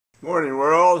Morning,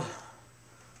 world.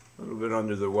 A little bit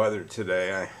under the weather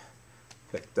today. I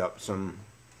picked up some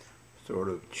sort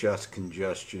of chest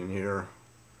congestion here.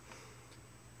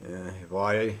 If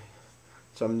I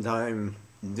sometime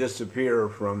disappear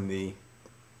from the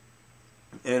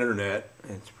internet,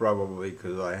 it's probably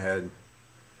because I had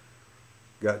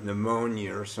got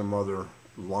pneumonia or some other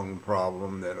lung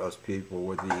problem that us people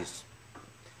with these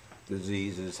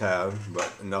diseases have,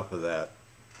 but enough of that.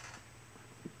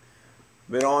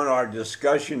 Been on our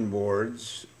discussion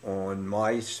boards on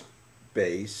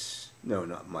MySpace, no,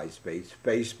 not MySpace,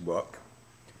 Facebook,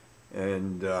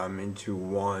 and I'm into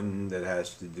one that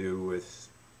has to do with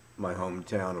my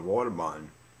hometown of Audubon.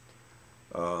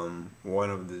 One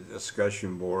of the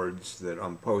discussion boards that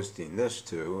I'm posting this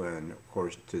to, and of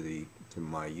course to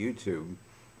my YouTube,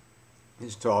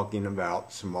 is talking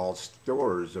about small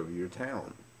stores of your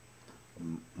town.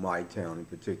 My town in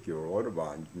particular,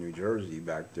 Audubon, New Jersey,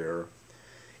 back there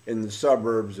in the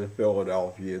suburbs of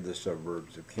Philadelphia, the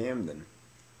suburbs of Camden.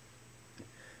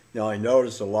 Now, I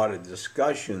notice a lot of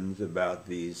discussions about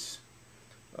these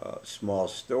small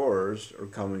stores are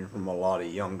coming from a lot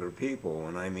of younger people.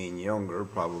 When I mean younger,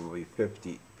 probably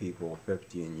 50 people,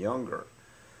 50 and younger.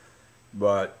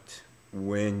 But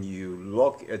when you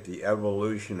look at the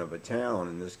evolution of a town,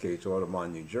 in this case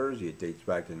Audubon, New Jersey, it dates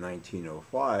back to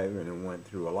 1905, and it went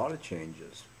through a lot of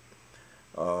changes.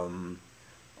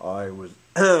 I was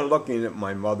looking at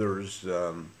my mother's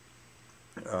 50th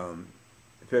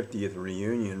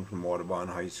reunion from Audubon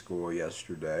High School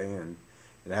yesterday, and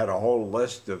it had a whole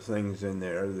list of things in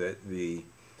there that the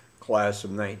class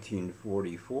of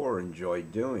 1944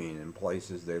 enjoyed doing and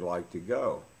places they liked to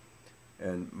go.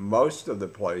 And most of the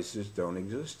places don't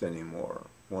exist anymore.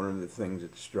 One of the things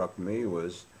that struck me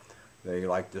was they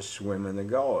like to swim in the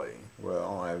gully.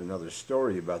 Well, I have another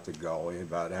story about the gully,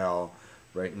 about how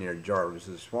right near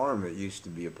Jarvis's farm it used to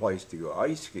be a place to go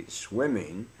ice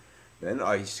swimming, then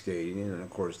ice skating, and of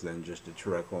course then just a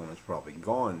trickle, and it's probably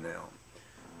gone now.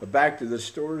 But back to the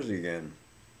stores again.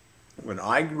 When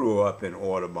I grew up in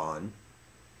Audubon,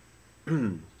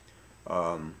 early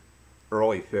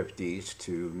 50s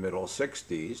to middle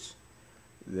 60s,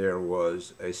 there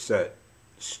was a set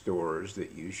stores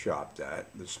that you shopped at,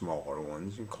 the smaller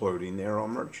ones, including there on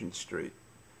Merchant Street.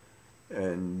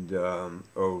 And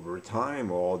over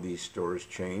time, all these stores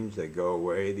changed. They go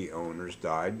away. The owners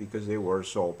died because they were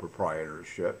sole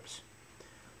proprietorships.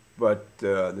 But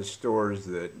the stores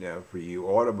that, for you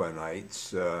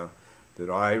Audubonites, that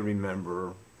I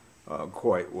remember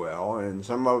quite well, and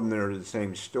some of them are the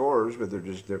same stores, but they're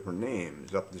just different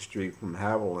names. Up the street from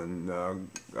Haviland,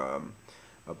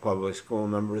 Public School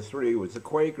number 3 was the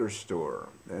Quaker store,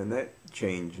 and that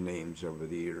changed names over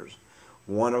the years.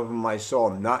 One of them I saw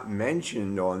not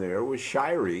mentioned on there was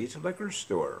Shiry's liquor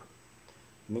store.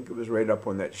 I think it was right up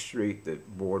on that street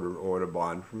that bordered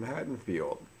Audubon from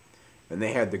Haddonfield. And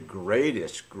they had the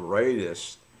greatest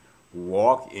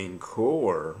walk-in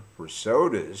cooler for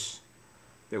sodas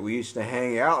that we used to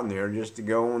hang out in there just to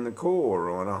go in the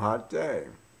cooler on a hot day.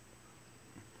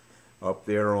 Up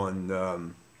there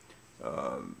on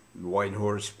White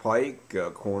Horse Pike,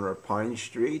 corner of Pine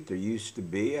Street, there used to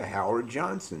be a Howard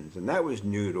Johnson's, and that was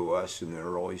new to us in the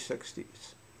early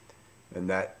 60s. And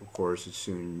that, of course, it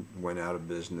soon went out of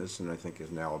business, and I think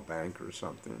is now a bank or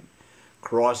something.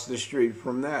 Across the street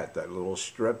from that little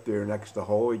strip there next to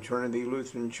Holy Trinity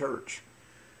Lutheran Church.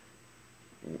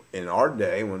 In our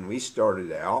day, when we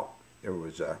started out, there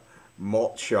was a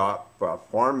malt shop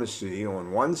pharmacy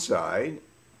on one side,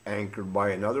 anchored by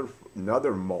another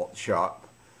malt shop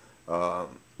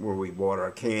where we bought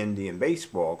our candy and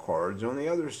baseball cards on the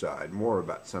other side. More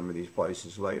about some of these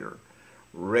places later.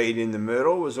 Right in the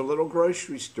middle was a little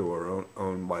grocery store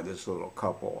owned by this little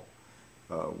couple.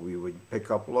 We would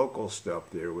pick up local stuff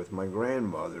there with my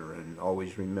grandmother, and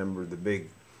always remember the big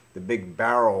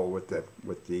barrel with the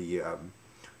what do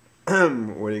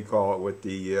you call it, with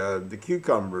the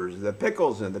cucumbers, the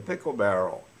pickles in the pickle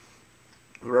barrel.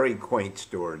 Very quaint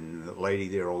store, and the lady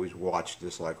there always watched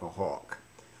us like a hawk.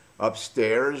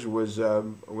 Upstairs was a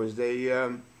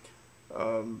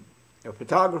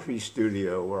photography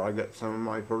studio where I got some of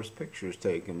my first pictures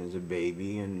taken as a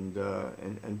baby, and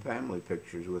family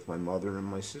pictures with my mother and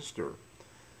my sister.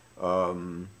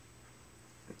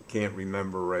 Can't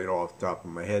remember right off the top of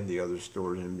my head the other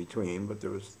stores in between, but there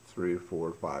was 3 or 4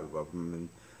 or 5 of them, and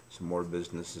some more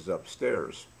businesses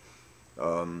upstairs.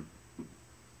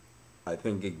 I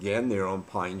think again they're on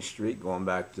Pine Street, going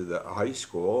back to the high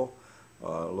school.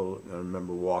 I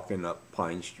remember walking up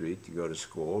Pine Street to go to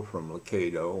school from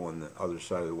Lacado on the other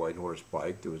side of the White Horse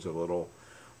Pike. There was a little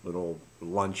little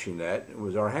luncheonette. It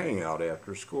was our hangout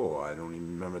after school. I don't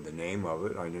even remember the name of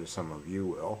it. I know some of you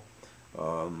will.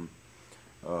 Um,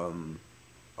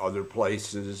 Other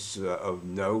places of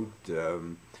note,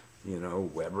 you know,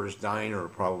 Weber's Diner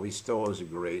probably still is a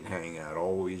great hangout.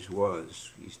 Always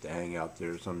was. Used to hang out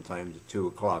there sometimes at 2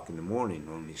 o'clock in the morning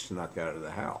when we snuck out of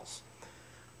the house.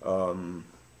 Um,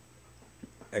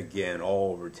 Again,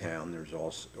 all over town, there's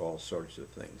all sorts of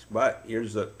things. But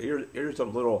here's a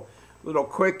little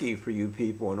quickie for you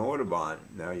people in Audubon.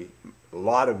 Now, a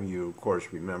lot of you, of course,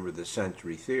 remember the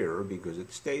Century Theater because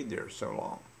it stayed there so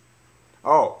long.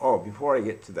 Oh, before I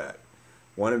get to that,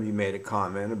 one of you made a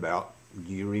comment about,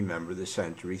 do you remember the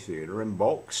Century Theater and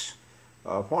Bulk's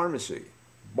Pharmacy?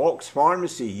 Bulk's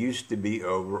Pharmacy used to be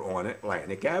over on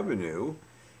Atlantic Avenue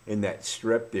in that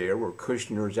strip there where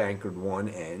Kushner's anchored one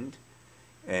end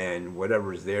and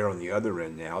whatever's there on the other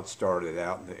end now. It started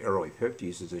out in the early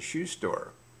 50s as a shoe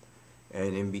store.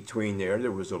 And in between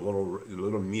there was a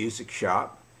little music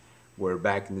shop where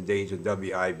back in the days of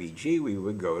WIBG we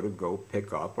would go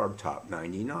pick up our top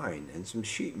 99 and some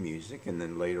sheet music, and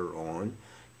then later on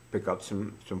pick up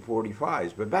some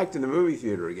 45s. But back to the movie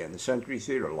theater again, the Century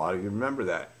Theater. A lot of you remember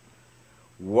that.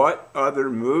 What other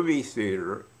movie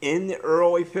theater in the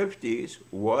early 50s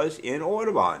was in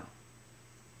Audubon?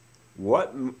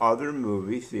 What other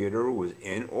movie theater was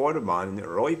in Audubon in the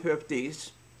early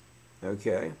 50s?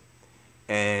 Okay.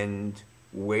 And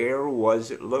where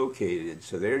was it located?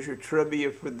 So there's your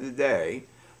trivia for the day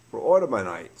for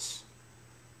Audubonites.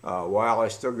 While I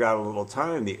still got a little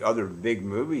time, the other big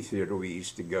movie theater we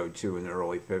used to go to in the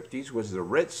early 50s was the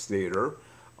Ritz Theater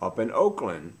up in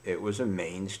Oakland. It was a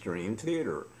mainstream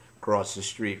theater. Across the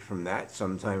street from that,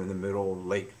 sometime in the middle,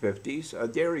 late 50s, a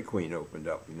Dairy Queen opened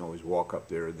up. You can always walk up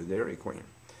there to the Dairy Queen.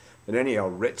 But anyhow,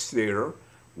 Ritz Theater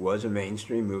was a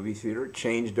mainstream movie theater. It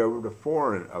changed over to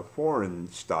a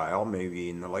foreign style,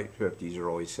 maybe in the late 50s,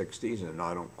 early 60s, and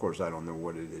of course, I don't know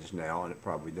what it is now, and it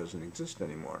probably doesn't exist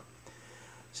anymore.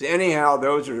 So anyhow,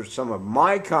 those are some of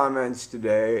my comments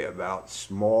today about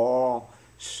small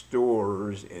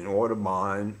stores in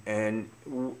Audubon and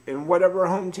in whatever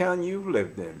hometown you've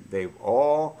lived in. They've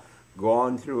all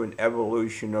gone through an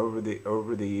evolution over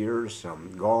the years.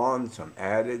 Some gone, some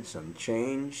added, some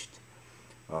changed.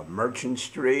 Merchant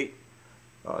Street,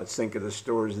 let's think of the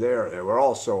stores there. There were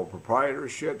also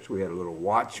proprietorships. We had a little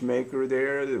watchmaker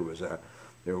there. There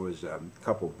was a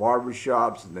couple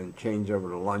barbershops, and then changed over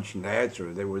to luncheonettes,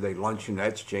 or they were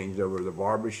luncheonettes changed over to the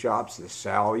barbershops. The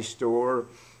Sally store,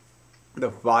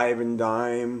 the Five and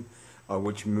Dime,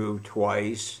 which moved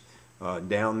twice.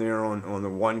 Down there on the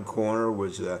one corner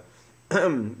was the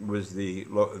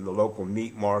local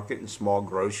meat market and small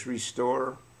grocery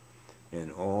store,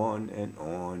 and on and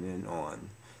on and on.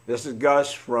 This is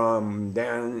Gus from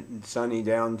sunny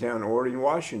downtown Orion,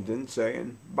 Washington,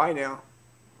 saying bye now.